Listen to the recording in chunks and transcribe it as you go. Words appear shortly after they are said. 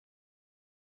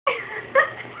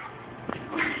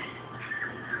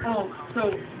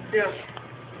So, yeah.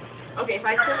 Okay, if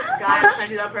I kill this guy, can I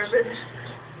do that on purpose?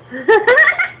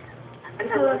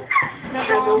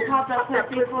 Never pop that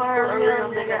pussy for a real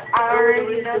nigga. I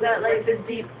already know that like the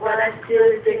deep, but I still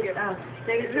dig it out.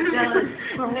 Niggas are jealous,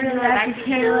 from real I can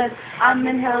careless. I'm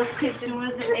in Hell's Kitchen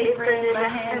with an apron in my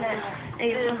hand and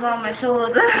aprons on my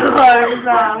shoulder. Arms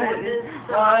on it.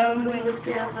 I'm with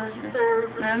still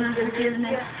none of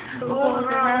forgiveness. Who goes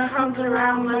around comes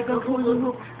around like a hula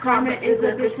hoop. Karma is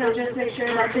a bitch, so just make sure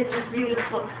that bitch is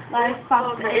beautiful. Life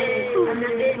pops the egg, I'm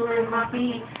in my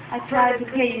being. I tried to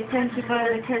pay attention, but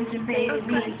attention paid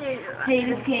me.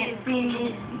 Haters can't see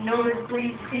me, notice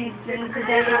brief seats, and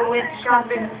today I went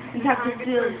shopping and tucked it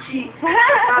to the cheap.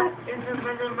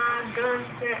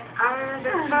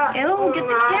 Ew, get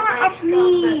the camera off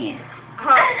me!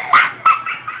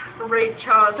 Ray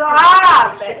Charles.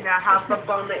 Stop! Now hop up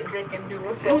on that dick and do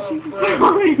a full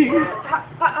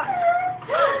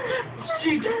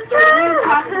She just started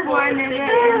talking for a nigga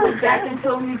and was back and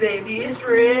told me, baby, it's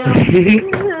real.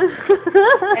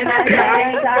 And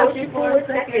I thought you for a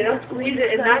second, I'll squeeze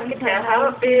it and I can tell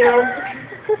how it feels.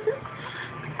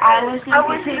 I wish you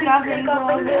could take off and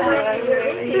go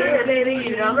here, baby,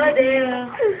 you know the deal.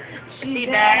 She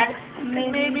bad,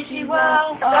 maybe she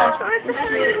won't.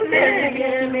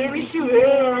 Maybe she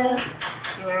will.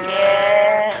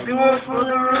 Yeah, do it for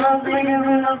the real thing and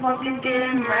run the fucking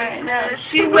game right now.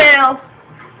 She will.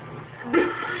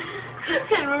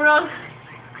 Can we run?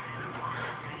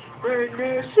 Right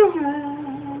now, she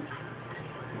will.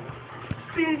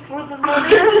 Speak for the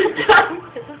money and the time.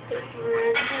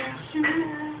 She will.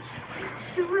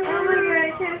 She will. Oh my god, I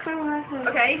can't find my phone.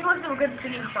 Okay, I need to listen to a good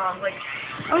singing song, like.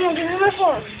 Oh no, give me my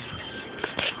phone.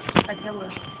 I tell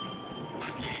her.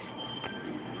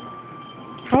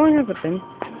 How long has it been?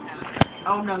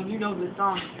 Oh no, you know this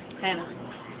song. Hannah.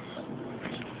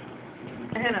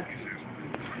 Hannah.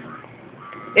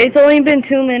 It's only been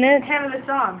 2 minutes. Hannah, this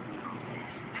song.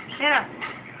 Hannah.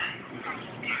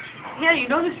 Yeah, you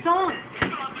know this song.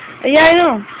 Yeah, I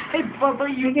know. Hey, Bubba,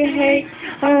 you Okay, hey,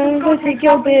 go take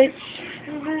your bitch.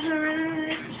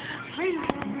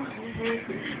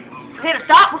 Hannah,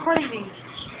 stop recording me.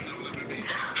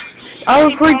 I'll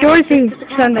record Dorothy.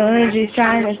 Sun the energy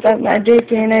shine and stuff my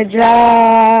dick in a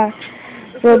jar.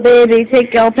 So baby,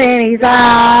 take your panties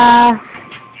off.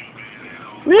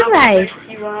 Lillys.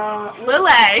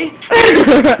 Lily.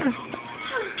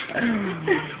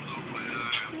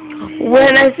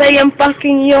 When I say I'm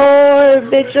fucking your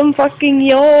bitch, I'm fucking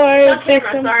your bitch,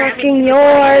 I'm fucking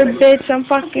your bitch, I'm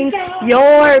fucking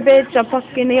your bitch, I'm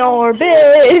fucking your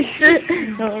bitch.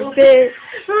 Your bitch.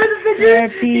 Your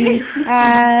bitch.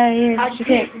 She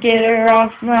can't get her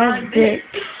off my dick.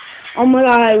 Oh my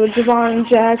god, with Javon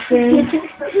Jackson.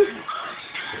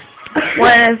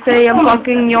 When I say I'm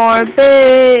fucking your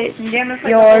bitch,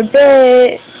 your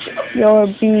bitch, your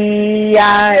bitch.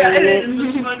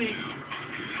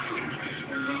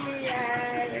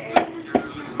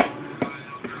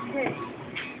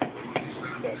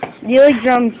 You like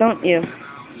drums, don't you?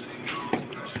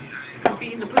 I'm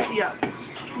beating the pussy up.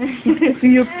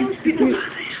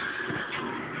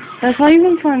 That's not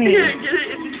even funny. Get it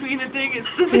in between the thing.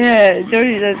 Yeah,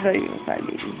 dirty, that's not even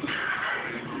funny.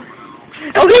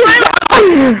 Okay,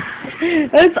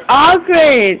 that's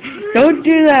awkward. Don't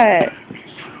do that.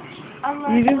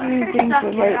 You just do things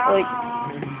with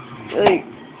like,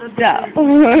 stop.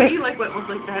 You like white ones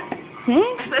like that.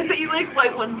 Hmm? I said you like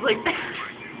white ones like that.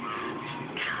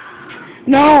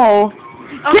 No.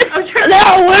 I'm trying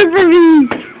No, away from me.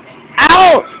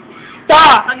 Out.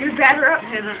 Stop. I'm gonna batter up,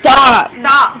 Hannah. Stop.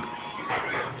 Stop.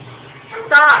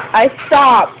 Stop. I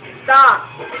stopped. Stop.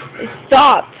 I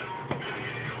stopped.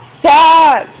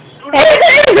 Stop.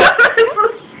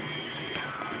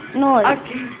 No,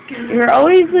 you're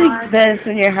always like this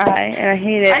when you're high, and I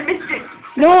hate it. I missed it.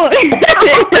 No.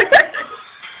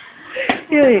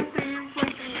 Really.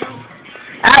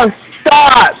 Ow,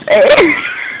 stop.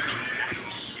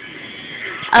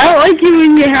 I don't like you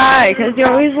when you're high, because you're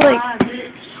always like...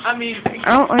 I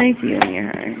don't like you when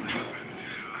you're high.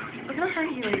 Look how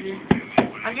funny you later.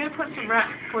 I'm gonna put some rat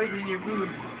poison in your food.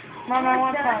 Mom, I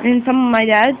want some. And some of my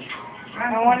dad's?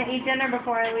 I want to eat dinner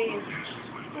before I leave.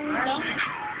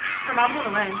 Her mom's on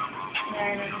the way. Yeah,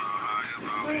 I know.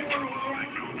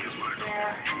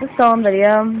 Yeah. Let's go on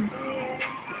video.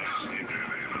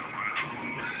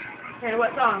 Okay,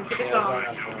 what song? Pick a song.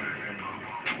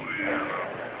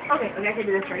 Okay, I can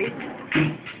do this, ready?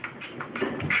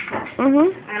 I don't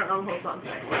know the whole song.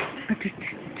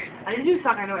 I didn't do the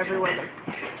song, I know every word.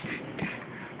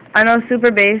 I know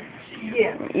Super Bass.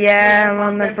 Yeah. Yeah, I'm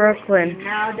on the Brooklyn.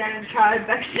 Now Dan tried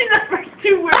back to the first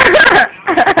 2 words.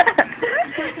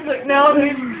 Look, now I'm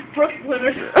in Brooklyn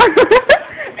or something.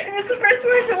 That's the first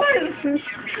word it was.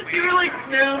 You were like,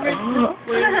 no, I'm in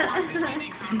Brooklyn.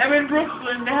 I'm in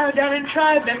Brooklyn now, down in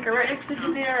Tribeca, right next to De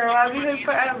Niro. I'll be here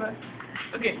forever.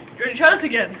 Okay, you're ready? Try this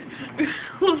again.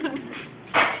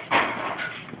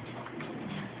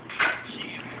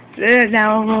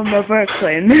 Now I'm in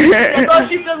Brooklyn. That's all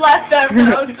she said last time. I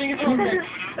was thinking,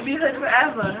 I'll be here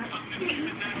forever.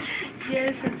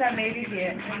 Yes, since I made it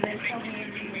here. And then tell me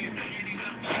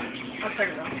I'll check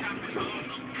it out.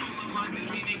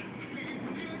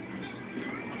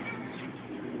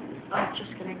 Oh,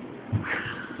 just kidding.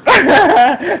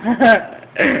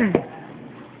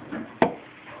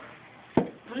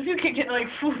 What if you kick it like,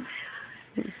 phew.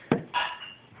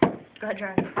 Go ahead,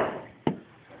 try it.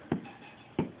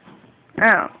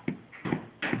 Oh.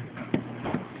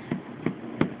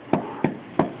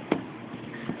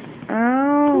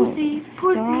 Oh. Pussy.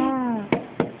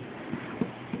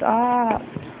 Stop.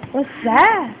 What's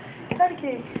that? Patty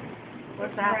cake.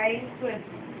 What's that? rice with,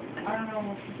 I don't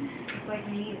know, it's like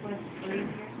meat with gravy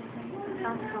or something.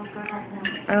 Sounds so good right now.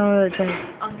 I don't know what it is.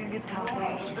 I'm gonna get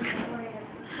tacos.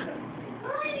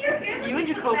 You and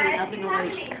Jacoby, nothing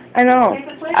alike. I know.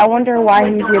 I wonder why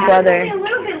he's your brother. A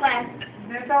little bit less.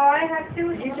 That's all I have to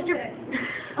do is He's such a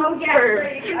Oh,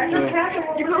 yeah. I just have to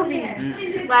Jacoby.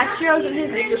 Last year I was in his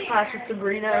English class with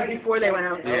Sabrina before they went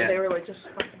out there. They were like just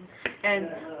fucking, and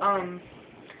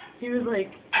he was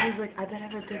like, I bet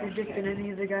I've bigger dick than any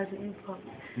of the guys that you fucked.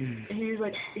 And he's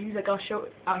like, I'll show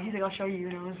you.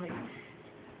 And I was like,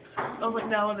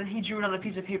 no. And then he drew it on a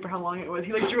piece of paper how long it was.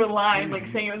 He like drew a line like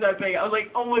saying it was that big. I was like,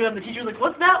 oh my god. And the teacher was like,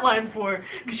 what's that line for?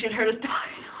 Because she had heard us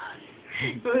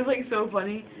talking. So it was like so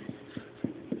funny.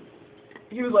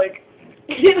 He was like.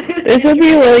 This would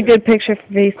be a really good picture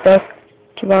for Facebook.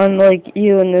 Come on, like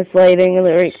you in this lighting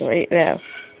right now.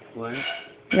 What?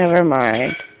 Never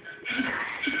mind.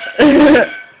 Hey,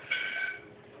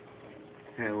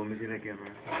 let me see that camera.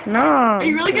 No. Are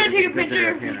you really gonna take a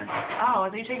picture? Camera. Oh, I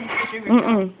think you're taking a picture of yourself.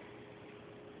 Mm-mm.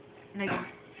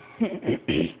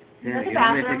 Yeah, that the you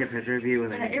want me to bathroom? take a picture of you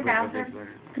with Is a that your bathroom?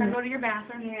 Can I go to your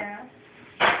bathroom? Yeah.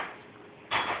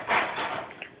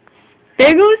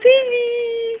 There goes Hailey.